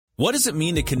What does it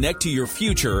mean to connect to your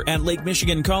future at Lake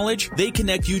Michigan College? They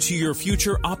connect you to your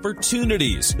future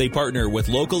opportunities. They partner with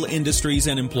local industries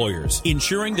and employers,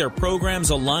 ensuring their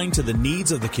programs align to the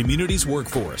needs of the community's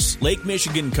workforce. Lake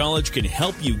Michigan College can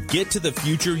help you get to the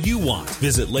future you want.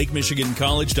 Visit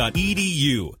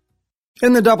lakemichigancollege.edu.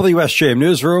 In the WSJM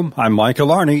newsroom, I'm Michael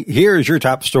Arney. Here's your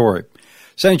top story.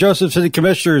 St. Joseph City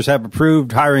Commissioners have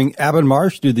approved hiring Abin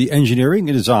Marsh to do the engineering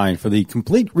and design for the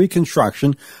complete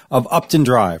reconstruction of Upton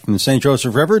Drive from the St.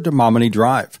 Joseph River to Mominy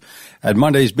Drive. At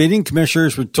Monday's meeting,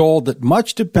 commissioners were told that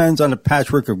much depends on a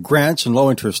patchwork of grants and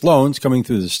low-interest loans coming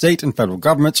through the state and federal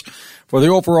governments for the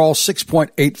overall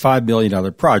 $6.85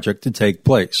 million project to take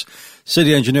place.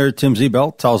 City engineer Tim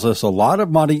Zebel tells us a lot of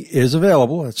money is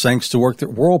available thanks to work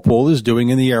that Whirlpool is doing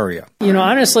in the area.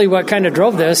 Honestly, what kind of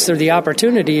drove this, or the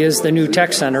opportunity, is the new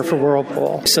tech center for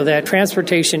Whirlpool. So that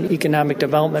Transportation Economic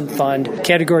Development Fund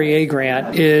Category A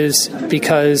grant is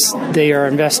because they are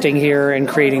investing here and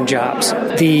creating jobs.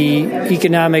 The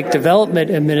Economic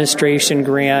Development Administration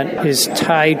grant is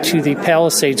tied to the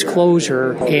Palisades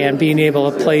closure and being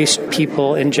able to place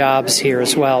people in jobs here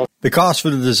as well. The cost for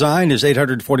the design is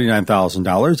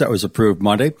 $849,000. That was approved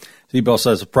Monday. Zebel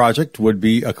says the project would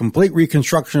be a complete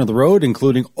reconstruction of the road,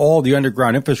 including all the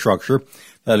underground infrastructure.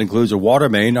 That includes a water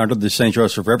main under the St.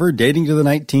 Joseph River dating to the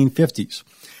 1950s.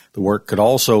 The work could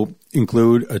also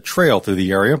include a trail through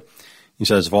the area. He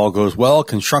says if all goes well,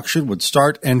 construction would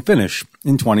start and finish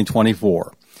in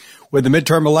 2024. With the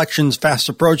midterm elections fast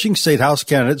approaching, State House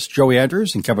candidates Joey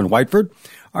Andrews and Kevin Whiteford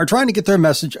are trying to get their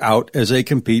message out as they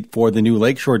compete for the new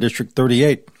Lakeshore District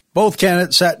 38. Both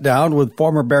candidates sat down with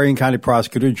former Berrien County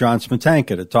Prosecutor John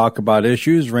Smetanka to talk about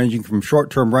issues ranging from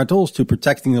short-term rentals to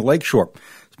protecting the lakeshore.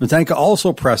 Smetanka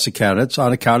also pressed the candidates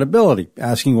on accountability,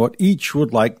 asking what each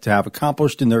would like to have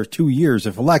accomplished in their 2 years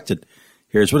if elected.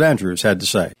 Here's what Andrews had to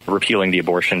say. Repealing the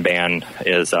abortion ban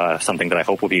is something that I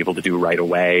hope we'll be able to do right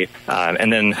away.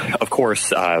 And then, of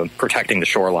course, protecting the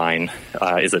shoreline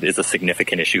is a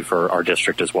significant issue for our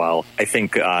district as well. I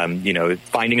think,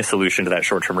 finding a solution to that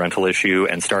short-term rental issue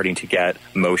and starting to get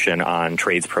motion on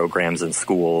trades programs in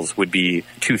schools would be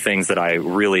two things that I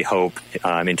really hope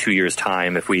in 2 years'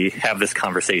 time, if we have this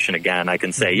conversation again, I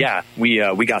can say, yeah,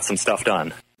 we got some stuff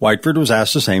done. Whiteford was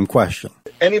asked the same question.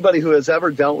 Anybody who has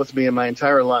ever dealt with me in my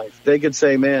entire life, they could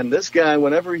say, man, this guy,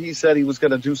 whenever he said he was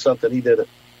going to do something, he did it.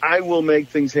 I will make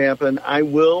things happen. I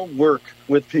will work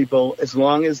with people as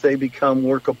long as they become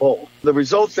workable. The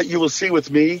results that you will see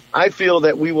with me, I feel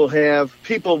that we will have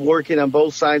people working on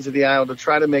both sides of the aisle to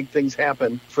try to make things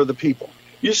happen for the people.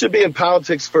 You should be in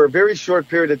politics for a very short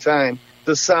period of time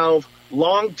to solve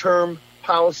long-term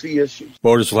policy issues.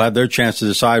 Voters will have their chance to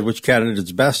decide which candidate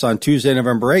is best on Tuesday,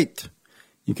 November 8th.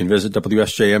 You can visit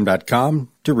WSJM.com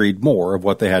to read more of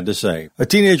what they had to say. A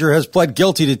teenager has pled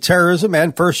guilty to terrorism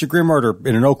and first-degree murder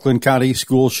in an Oakland County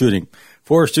school shooting.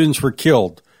 4 students were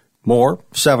killed.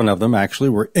 7 of them actually,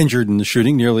 were injured in the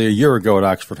shooting nearly a year ago at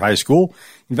Oxford High School.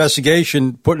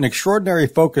 Investigation put an extraordinary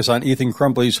focus on Ethan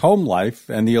Crumbley's home life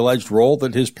and the alleged role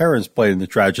that his parents played in the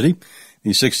tragedy.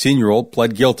 The 16-year-old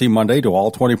pled guilty Monday to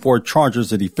all 24 charges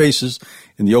that he faces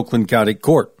in the Oakland County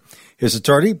Court. His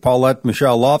attorney, Paulette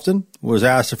Michelle Lofton, was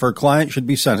asked if her client should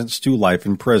be sentenced to life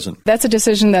in prison. That's a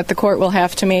decision that the court will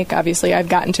have to make. Obviously, I've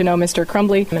gotten to know Mr.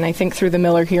 Crumbley, and I think through the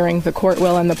Miller hearing, the court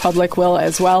will and the public will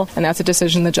as well, and that's a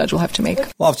decision the judge will have to make.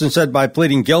 Lofton said by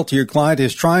pleading guilty, your client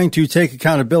is trying to take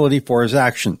accountability for his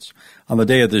actions. On the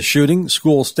day of the shooting,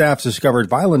 school staff discovered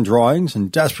violent drawings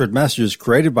and desperate messages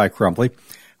created by Crumbley.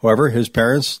 However, his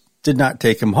parents did not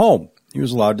take him home. He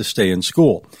was allowed to stay in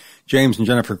school. James and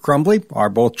Jennifer Crumbley are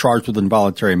both charged with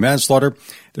involuntary manslaughter.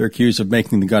 They're accused of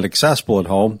making the gun accessible at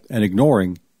home and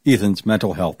ignoring Ethan's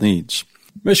mental health needs.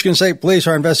 Michigan State Police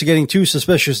are investigating 2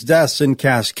 suspicious deaths in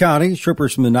Cass County.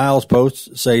 Troopers from the Niles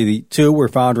Post say the 2 were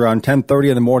found around 10:30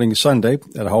 in the morning Sunday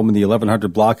at a home in the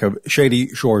 1100 block of Shady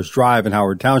Shores Drive in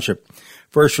Howard Township.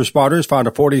 First responders found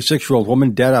a 46-year-old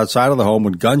woman dead outside of the home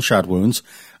with gunshot wounds.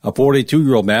 A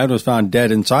 42-year-old man was found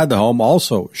dead inside the home,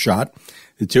 also shot.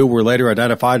 The 2 were later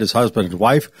identified as husband and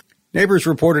wife. Neighbors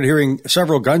reported hearing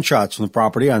several gunshots from the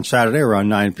property on Saturday around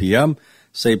 9 p.m.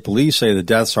 State police say the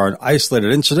deaths are an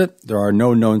isolated incident. There are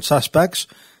no known suspects.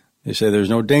 They say there's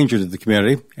no danger to the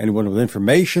community. Anyone with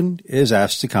information is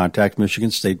asked to contact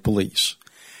Michigan State Police.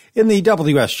 In the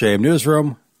WSJM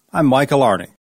newsroom, I'm Michael Arning.